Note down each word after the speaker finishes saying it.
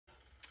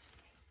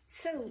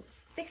So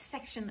this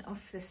section of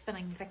the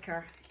Spinning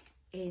Vicar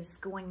is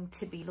going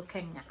to be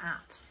looking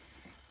at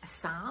a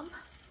psalm.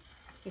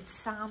 It's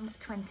Psalm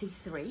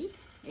 23.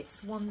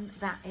 It's one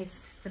that is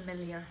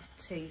familiar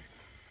to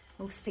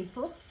most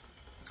people.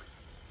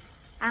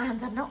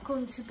 And I'm not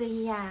going to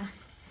be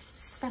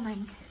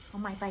spinning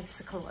on my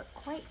bicycle at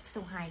quite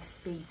so high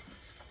speed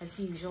as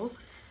usual,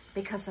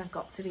 because I've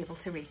got to be able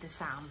to read the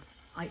psalm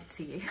out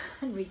to you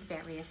and read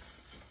various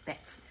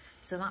bits.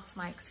 So that's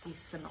my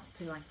excuse for not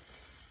doing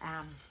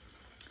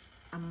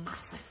a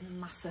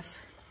massive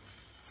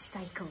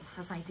cycle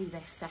as I do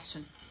this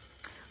session.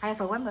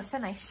 However, when we're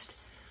finished,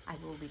 I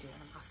will be doing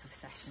a massive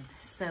session.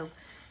 So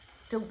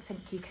don't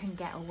think you can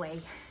get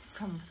away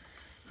from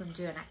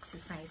doing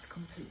exercise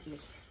completely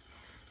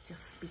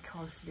just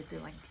because you're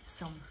doing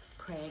some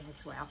praying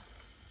as well.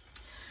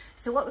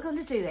 So what we're going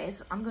to do is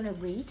I'm going to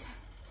read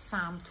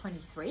Psalm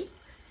 23.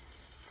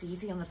 It's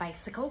easy on the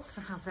bicycle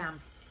to have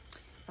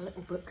a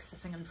little book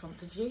sitting in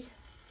front of you.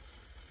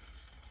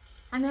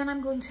 And then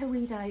I'm going to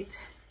read out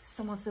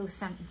some of those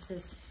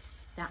sentences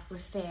that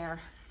refer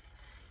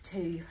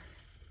to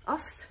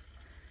us.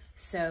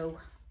 So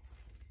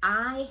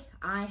I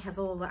have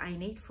all that I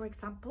need, for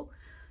example.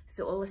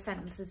 So all the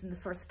sentences in the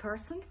first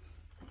person.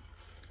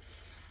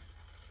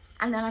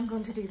 And then I'm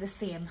going to do the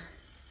same,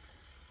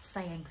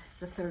 saying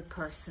the third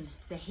person,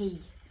 the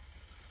he.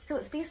 So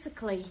it's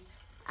basically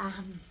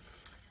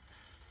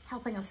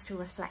helping us to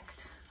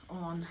reflect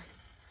on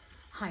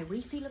how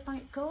we feel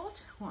about God,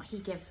 what he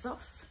gives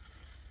us,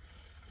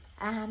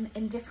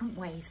 in different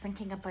ways,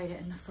 thinking about it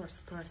in the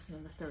first person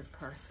and the third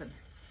person.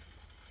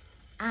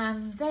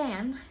 And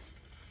then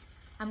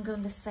I'm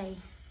going to say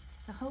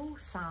the whole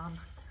psalm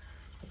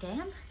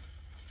again,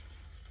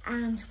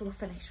 and we'll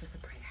finish with a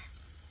prayer.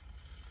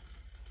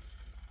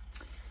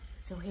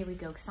 So here we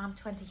go, Psalm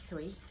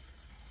 23.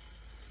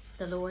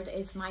 The Lord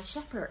is my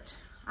shepherd.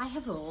 I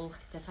have all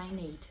that I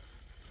need.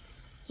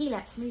 He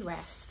lets me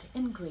rest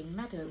in green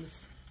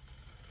meadows.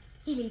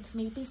 He leads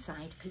me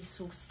beside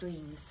peaceful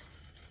streams.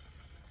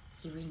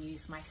 He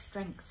renews my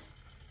strength.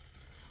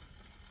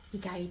 He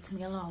guides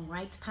me along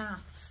right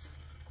paths,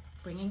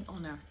 bringing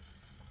honour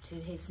to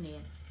his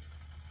name.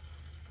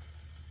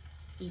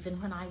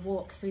 Even when I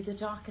walk through the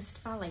darkest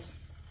valley,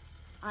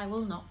 I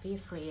will not be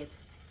afraid,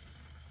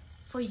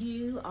 for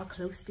you are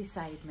close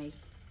beside me.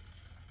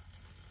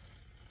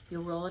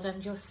 Your rod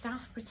and your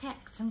staff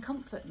protect and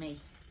comfort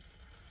me.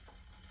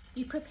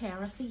 You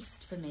prepare a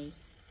feast for me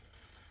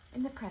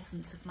in the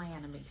presence of my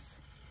enemies.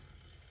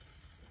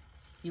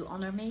 You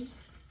honour me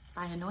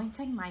by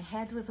anointing my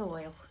head with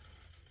oil.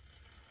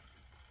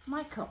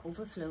 My cup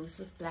overflows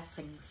with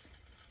blessings.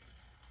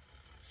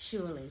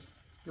 Surely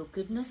your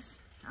goodness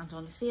and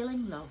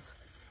unfailing love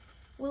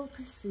will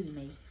pursue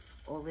me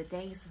all the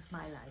days of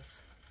my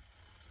life,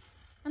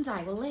 and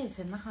I will live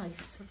in the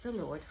house of the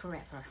Lord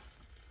forever.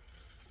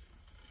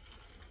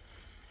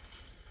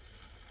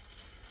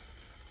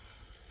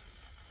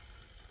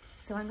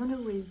 So I'm going to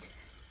read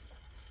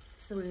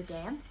through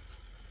again,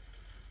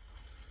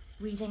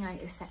 reading out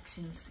the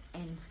sections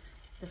in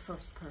the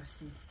first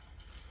person.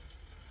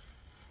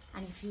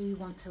 And if you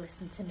want to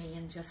listen to me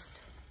and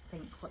just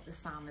think what the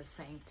psalm is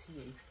saying to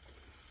you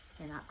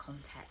in that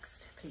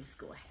context, please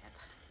go ahead.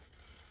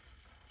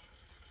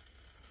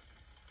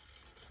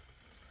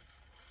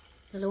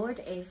 The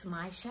Lord is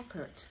my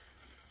shepherd.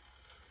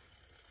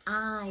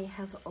 I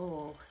have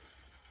all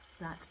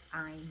that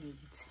I need.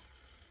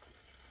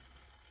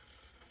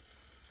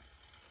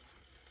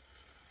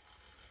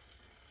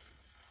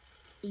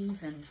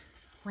 Even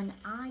when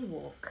I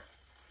walk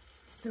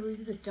through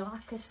the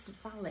darkest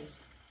valley,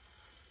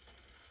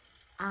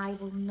 I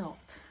will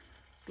not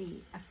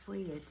be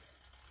afraid.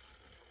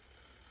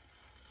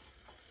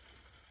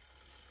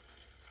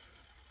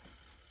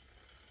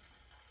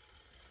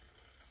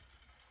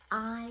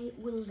 I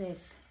will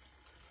live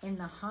in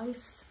the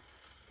house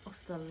of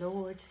the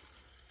Lord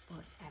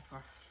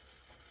forever.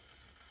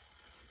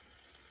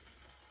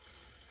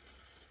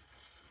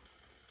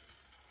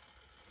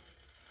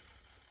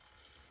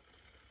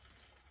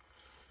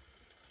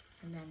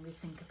 And then we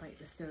think about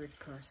the third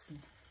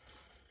person.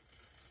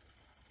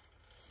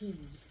 He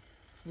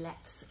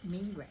lets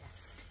me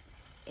rest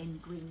in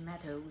green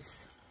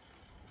meadows.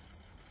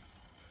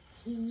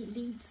 He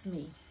leads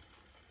me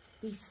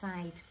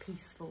beside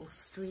peaceful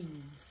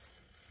streams.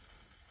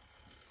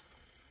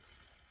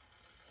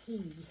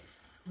 He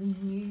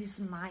renews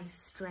my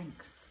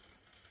strength.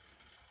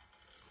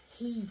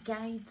 He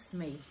guides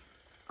me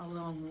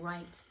along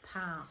right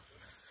paths.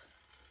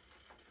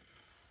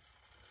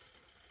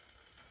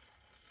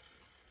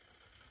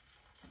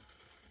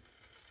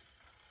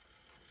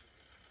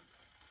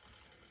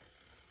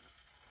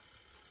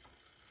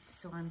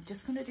 So I'm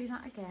just going to do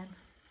that again.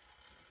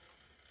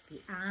 The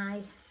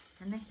I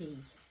and the he.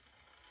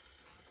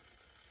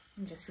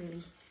 And just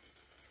really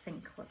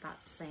think what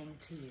that's saying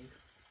to you.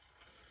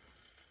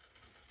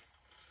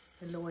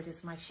 The Lord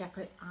is my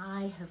shepherd.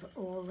 I have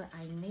all that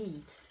I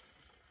need.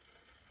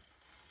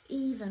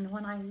 Even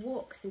when I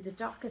walk through the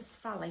darkest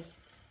valley,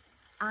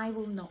 I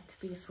will not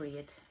be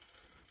afraid.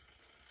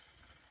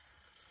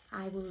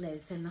 I will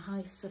live in the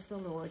house of the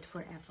Lord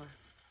forever.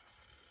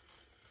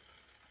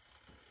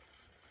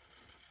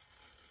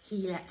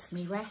 He lets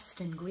me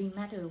rest in green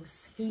meadows.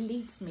 He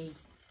leads me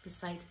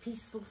beside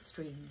peaceful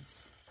streams.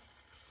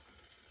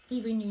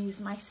 He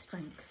renews my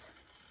strength.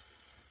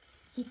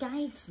 He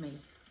guides me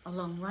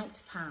along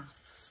right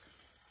paths.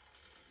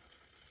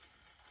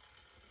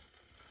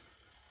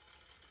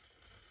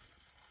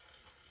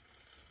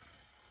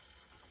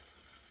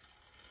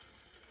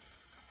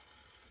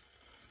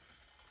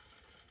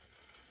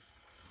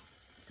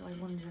 So I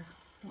wonder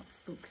what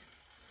spoke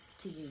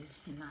to you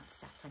in that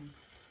setting.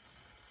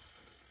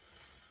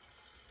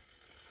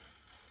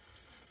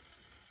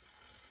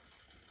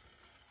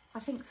 I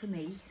think for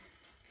me,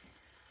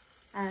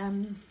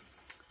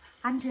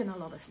 I'm doing a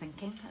lot of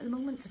thinking at the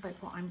moment about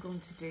what I'm going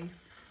to do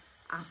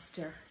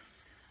after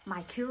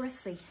my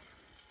curacy.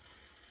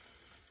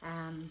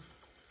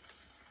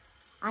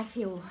 I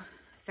feel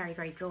very,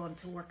 very drawn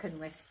to working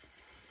with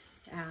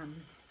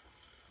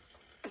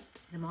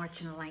the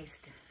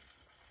marginalised,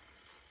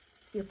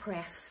 the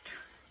oppressed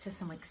to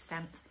some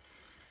extent.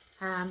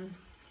 And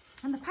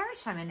the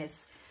parish I'm in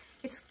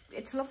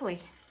it's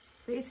lovely.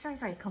 It's very,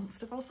 very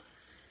comfortable.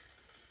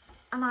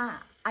 And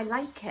I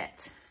like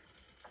it,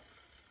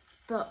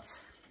 but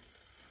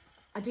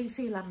I do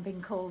feel I'm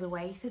being called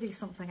away to do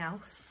something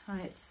else,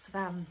 and it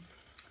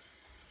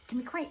can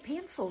be quite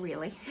painful,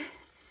 really.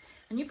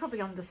 And you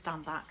probably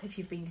understand that if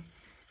you've been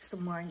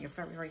somewhere and you're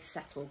very, very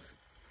settled,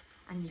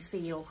 and you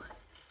feel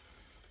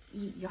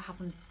you're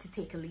having to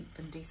take a leap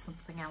and do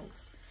something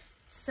else.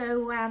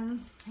 So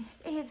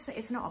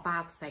it's not a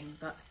bad thing,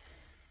 but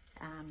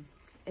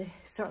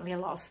certainly a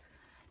lot of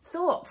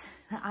thought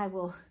that I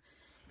will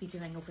be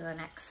doing over the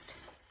next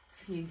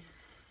few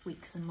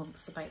weeks and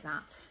months about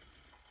that.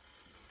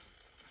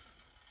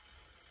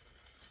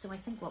 So I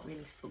think what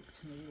really spoke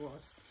to me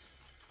was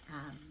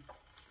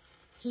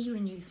he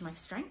renews my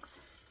strength.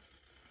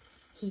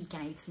 He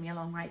guides me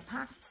along right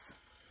paths.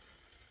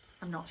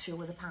 I'm not sure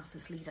where the path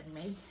is leading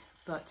me,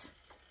 but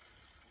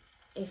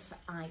if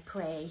I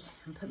pray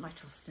and put my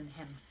trust in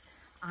him,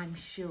 I'm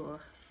sure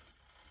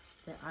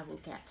that I will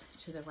get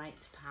to the right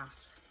path.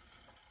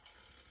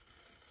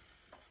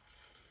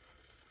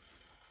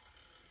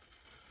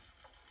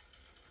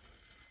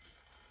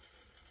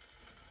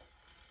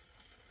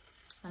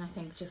 And I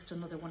think just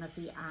another one of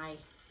the I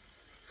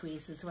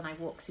phrases, when I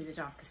walk through the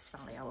darkest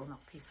valley, I will not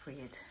be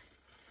afraid.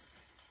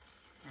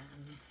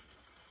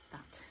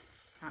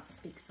 That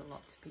speaks a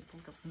lot to people,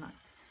 doesn't it?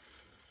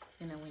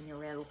 You know, when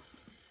you're ill.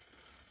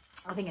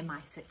 I think in my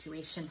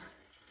situation,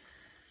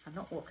 I'm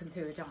not walking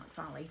through a dark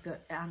valley,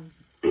 but I'm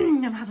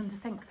having to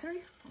think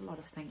through a lot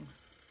of things.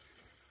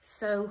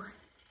 So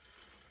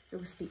it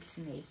will speak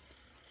to me.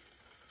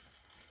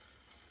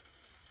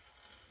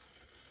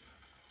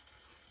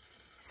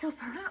 So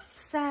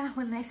perhaps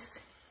when this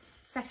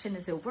session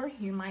is over,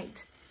 you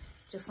might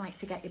just like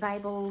to get your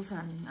Bibles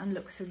and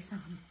look through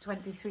Psalm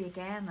 23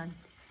 again and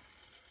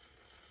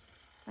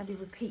maybe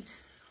repeat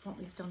what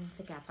we've done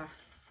together.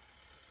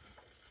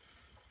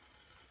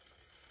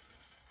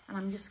 And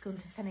I'm just going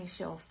to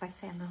finish off by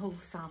saying the whole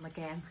psalm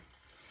again.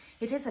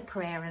 It is a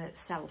prayer in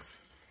itself,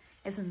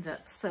 isn't it?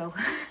 So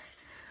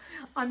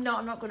I'm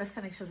not going to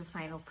finish with a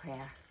final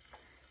prayer.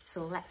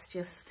 So let's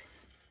just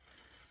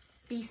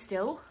be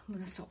still. I'm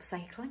going to stop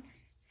cycling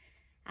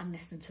and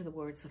listen to the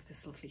words of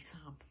this lovely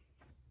psalm.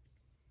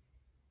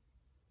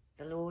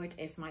 The Lord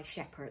is my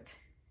shepherd.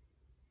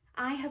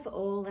 I have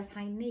all that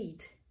I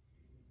need.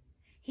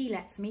 He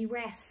lets me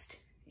rest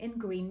in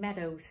green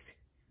meadows.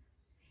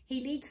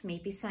 He leads me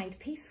beside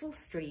peaceful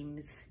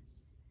streams.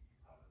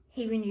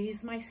 He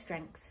renews my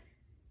strength.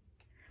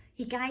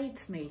 He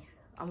guides me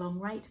along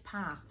right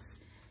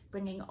paths,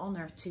 bringing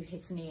honour to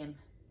his name.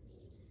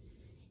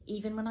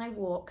 Even when I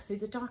walk through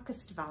the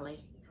darkest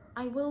valley,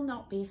 I will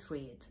not be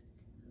afraid,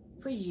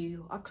 for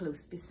you are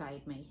close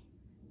beside me.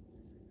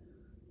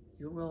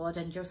 Your rod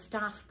and your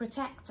staff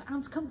protect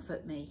and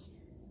comfort me.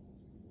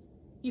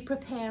 You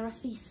prepare a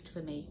feast for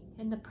me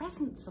in the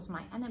presence of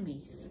my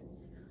enemies.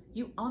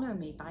 You honour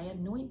me by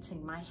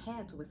anointing my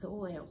head with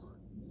oil.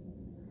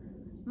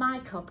 My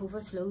cup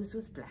overflows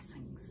with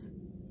blessings.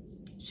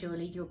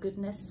 Surely your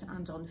goodness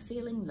and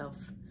unfailing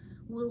love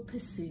will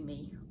pursue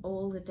me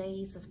all the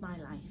days of my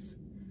life,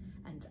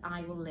 and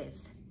I will live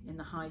in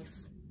the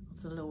house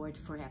of the Lord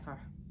forever.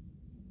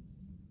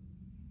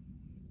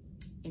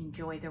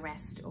 Enjoy the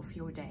rest of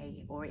your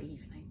day or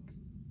evening.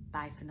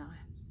 Bye for now.